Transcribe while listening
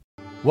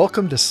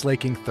Welcome to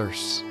Slaking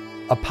Thirsts,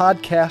 a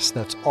podcast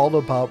that's all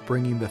about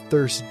bringing the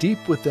thirst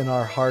deep within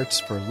our hearts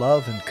for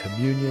love and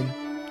communion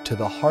to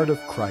the heart of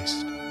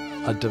Christ,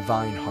 a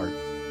divine heart,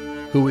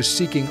 who is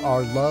seeking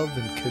our love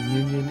and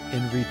communion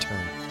in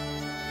return.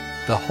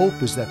 The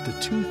hope is that the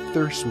two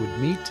thirsts would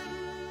meet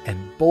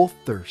and both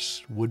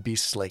thirsts would be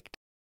slaked.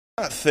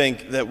 I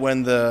think that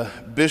when the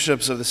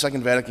bishops of the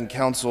Second Vatican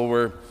Council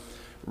were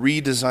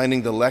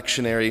redesigning the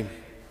lectionary,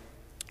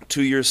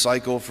 2-year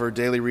cycle for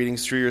daily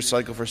readings, 3-year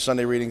cycle for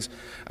Sunday readings,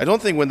 I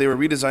don't think when they were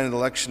redesigning the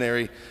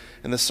lectionary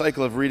and the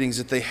cycle of readings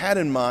that they had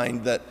in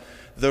mind that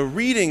the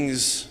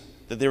readings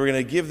that they were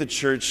going to give the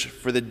church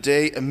for the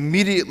day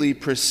immediately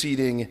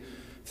preceding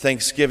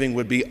Thanksgiving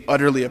would be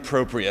utterly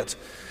appropriate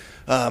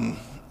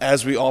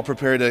as we all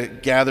prepare to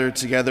gather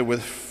together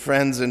with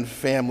friends and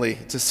family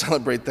to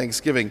celebrate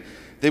Thanksgiving.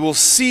 They will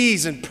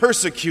seize and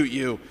persecute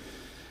you.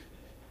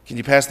 Can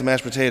you pass the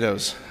mashed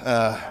potatoes?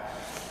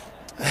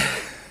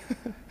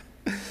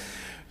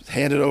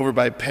 Handed over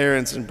by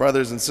parents and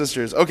brothers and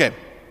sisters. Okay,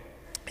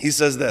 he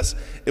says this,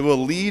 it will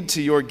lead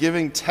to your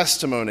giving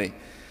testimony.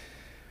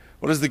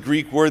 What is the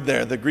Greek word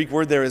there? The Greek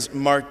word there is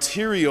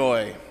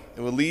martyrioi.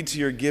 It will lead to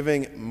your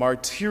giving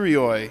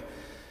martyrioi.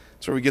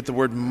 That's where we get the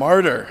word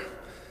martyr.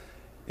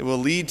 It will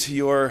lead to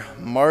your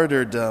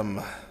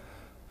martyrdom.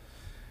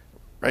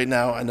 Right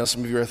now, I know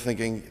some of you are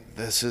thinking,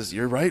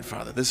 you're right,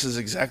 Father. This is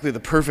exactly the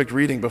perfect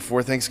reading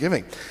before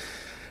Thanksgiving.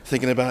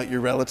 Thinking about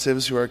your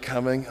relatives who are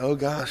coming. Oh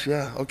gosh,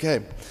 yeah,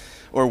 okay.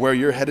 Or where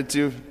you're headed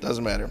to,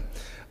 doesn't matter.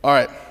 All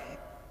right,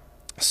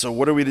 so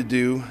what are we to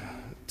do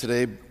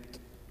today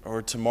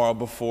or tomorrow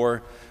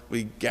before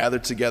we gather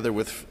together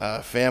with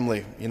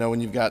family? You know,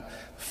 when you've got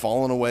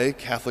fallen away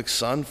Catholic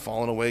son,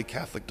 fallen away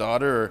Catholic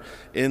daughter, or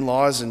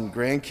in-laws and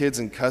grandkids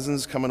and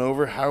cousins coming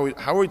over, how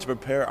are we to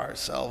prepare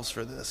ourselves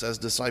for this as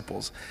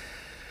disciples?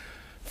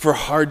 For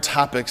hard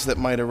topics that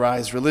might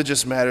arise,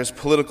 religious matters,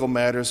 political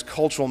matters,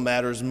 cultural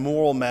matters,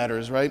 moral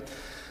matters, right?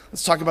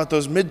 Let's talk about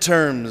those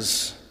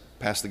midterms.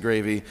 Pass the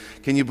gravy.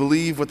 Can you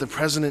believe what the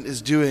president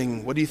is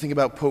doing? What do you think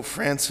about Pope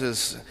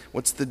Francis?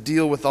 What's the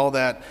deal with all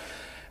that?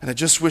 And I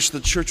just wish the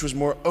church was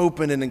more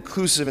open and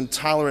inclusive and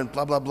tolerant,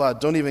 blah, blah, blah.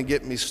 Don't even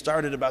get me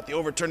started about the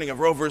overturning of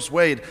Roe versus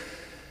Wade.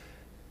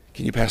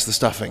 Can you pass the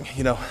stuffing?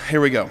 You know,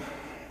 here we go.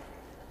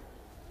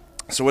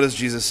 So what does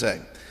Jesus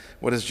say?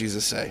 What does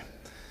Jesus say?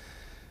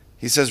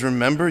 He says,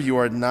 remember, you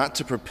are not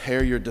to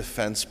prepare your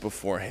defense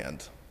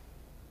beforehand.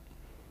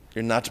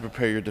 You're not to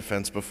prepare your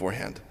defense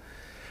beforehand.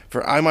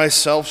 For I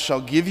myself shall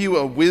give you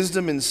a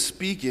wisdom in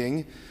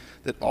speaking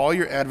that all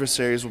your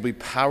adversaries will be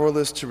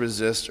powerless to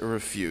resist or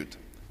refute.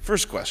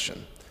 First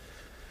question,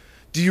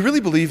 do you really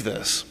believe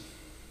this?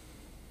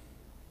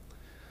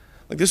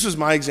 Like, this was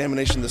my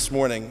examination this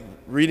morning,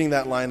 reading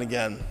that line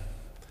again.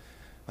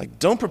 Like,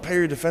 don't prepare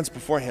your defense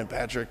beforehand,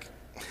 Patrick.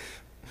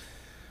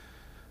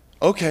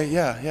 Okay,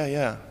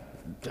 yeah.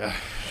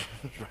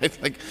 Right?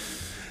 Like,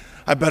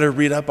 I better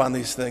read up on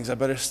these things. I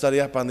better study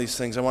up on these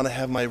things. I want to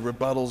have my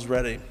rebuttals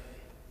ready.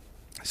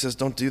 He says,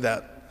 don't do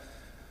that.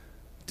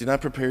 Do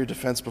not prepare your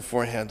defense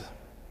beforehand.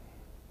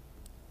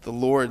 The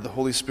Lord, the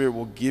Holy Spirit,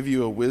 will give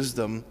you a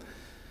wisdom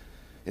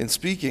in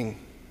speaking.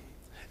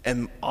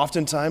 And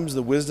oftentimes,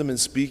 the wisdom in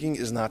speaking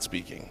is not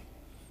speaking.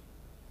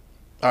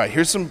 All right,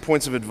 here's some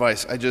points of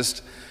advice I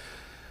just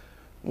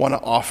want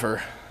to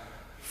offer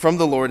from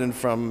the Lord and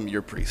from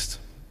your priest.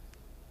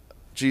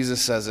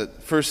 Jesus says it.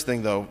 First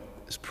thing, though,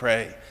 is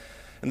pray.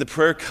 And the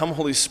prayer, come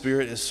Holy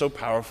Spirit, is so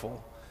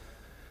powerful.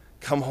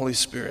 Come Holy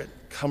Spirit,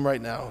 come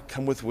right now.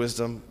 Come with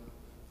wisdom,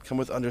 come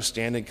with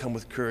understanding, come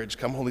with courage.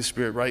 Come Holy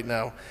Spirit right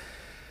now.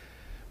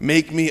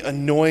 Make me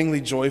annoyingly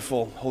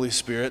joyful, Holy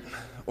Spirit,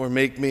 or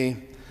make me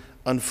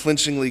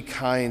unflinchingly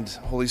kind,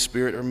 Holy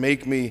Spirit, or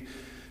make me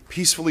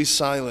peacefully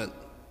silent,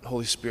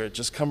 Holy Spirit.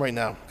 Just come right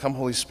now. Come,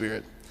 Holy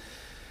Spirit.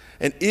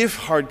 And if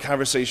hard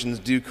conversations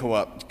do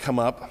come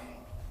up,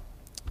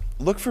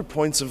 look for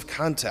points of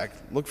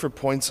contact. Look for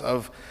points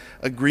of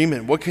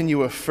agreement. What can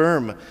you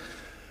affirm?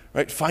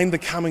 Right? Find the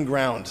common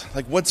ground.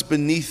 Like, what's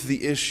beneath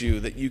the issue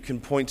that you can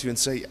point to and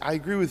say, I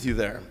agree with you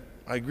there.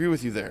 I agree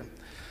with you there.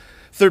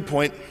 Third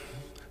point,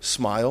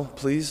 smile,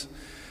 please.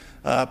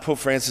 Pope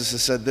Francis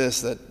has said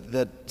this,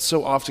 that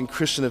so often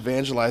Christian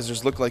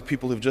evangelizers look like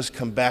people who've just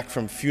come back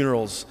from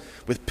funerals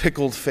with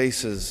pickled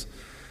faces.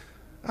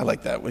 I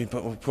like that when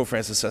Pope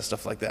Francis says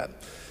stuff like that.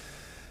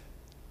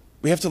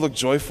 We have to look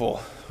joyful.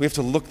 We have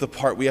to look the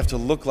part. We have to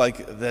look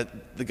like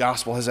that the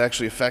gospel has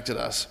actually affected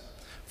us.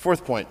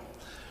 Fourth point,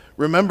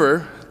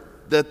 remember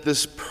that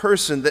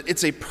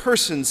it's a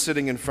person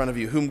sitting in front of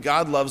you whom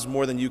God loves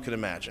more than you can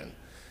imagine.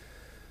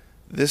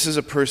 This is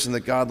a person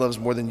that God loves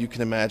more than you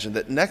can imagine.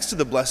 That next to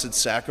the Blessed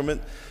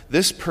Sacrament,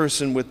 this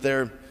person with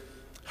their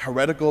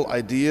heretical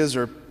ideas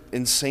or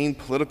insane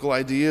political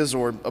ideas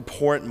or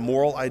abhorrent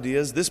moral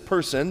ideas, this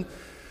person,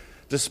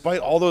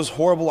 despite all those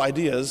horrible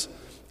ideas,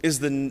 is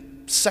the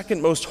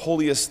second most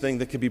holiest thing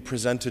that could be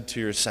presented to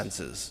your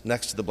senses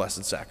next to the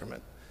Blessed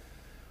Sacrament.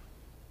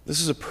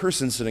 This is a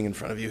person sitting in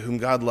front of you whom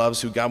God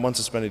loves, who God wants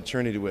to spend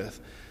eternity with.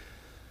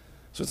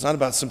 So it's not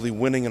about simply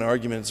winning an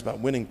argument, it's about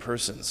winning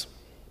persons.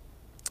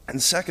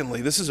 And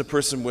secondly, this is a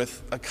person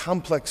with a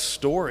complex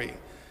story,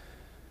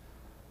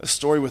 a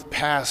story with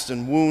past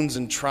and wounds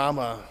and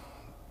trauma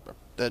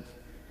that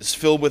is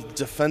filled with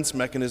defense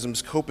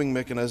mechanisms, coping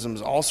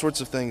mechanisms, all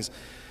sorts of things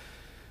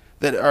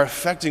that are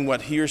affecting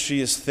what he or she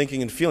is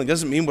thinking and feeling. It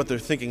doesn't mean what they're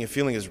thinking and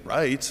feeling is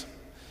right. It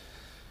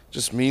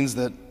just means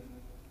that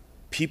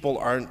people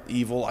aren't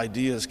evil.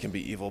 Ideas can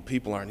be evil.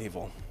 People aren't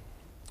evil.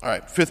 All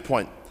right, fifth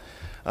point,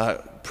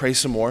 pray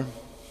some more.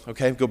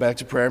 Okay, go back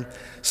to prayer.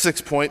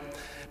 Sixth point,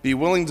 be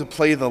willing to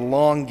play the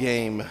long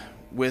game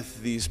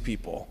with these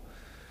people,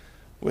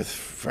 with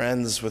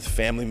friends, with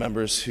family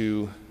members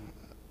who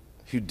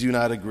do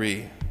not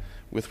agree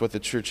with what the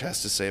church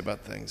has to say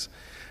about things.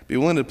 Be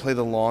willing to play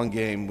the long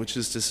game, which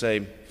is to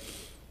say,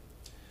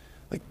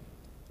 like,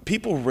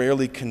 people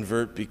rarely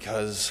convert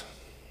because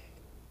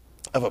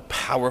of a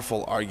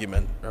powerful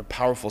argument or a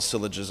powerful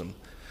syllogism.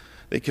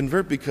 They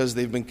convert because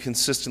they've been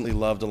consistently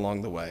loved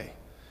along the way.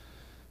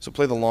 So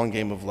play the long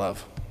game of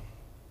love.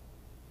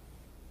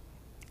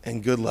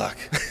 And good luck.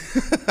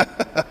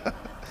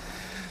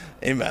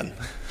 Amen.